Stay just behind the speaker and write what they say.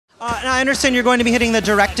And I understand you're going to be hitting the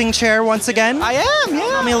directing chair once again. I am, yeah.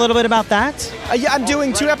 Tell me a little bit about that. Yeah, I'm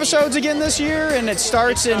doing 2 episodes again this year, and it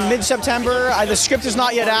starts in mid-September. The script is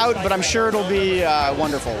not yet out, but I'm sure it'll be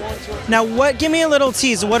wonderful. Now, give me a little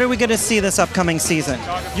tease. What are we going to see this upcoming season?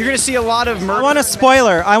 You're going to see a lot of murder.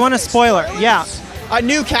 I want a spoiler. Yeah. A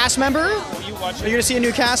new cast member. You're going to see a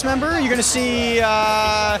new cast member. You're going to see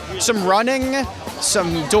some running,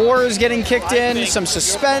 some doors getting kicked in, some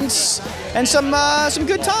suspense, and some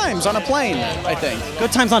good times on a plane, I think.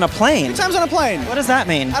 Good times on a plane? Good times on a plane. What does that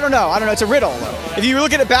mean? I don't know. It's a riddle. If you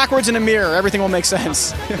look at it backwards in a mirror, everything will make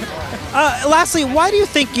sense. Lastly, why do you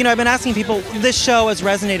think, I've been asking people, this show has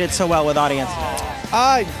resonated so well with audiences?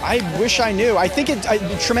 I wish I knew. I think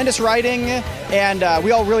tremendous writing, and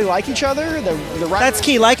we all really like each other. The writing, that's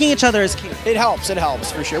key. Liking each other is key. It helps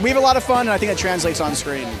for sure. We have a lot of fun, and I think that translates on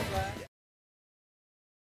screen.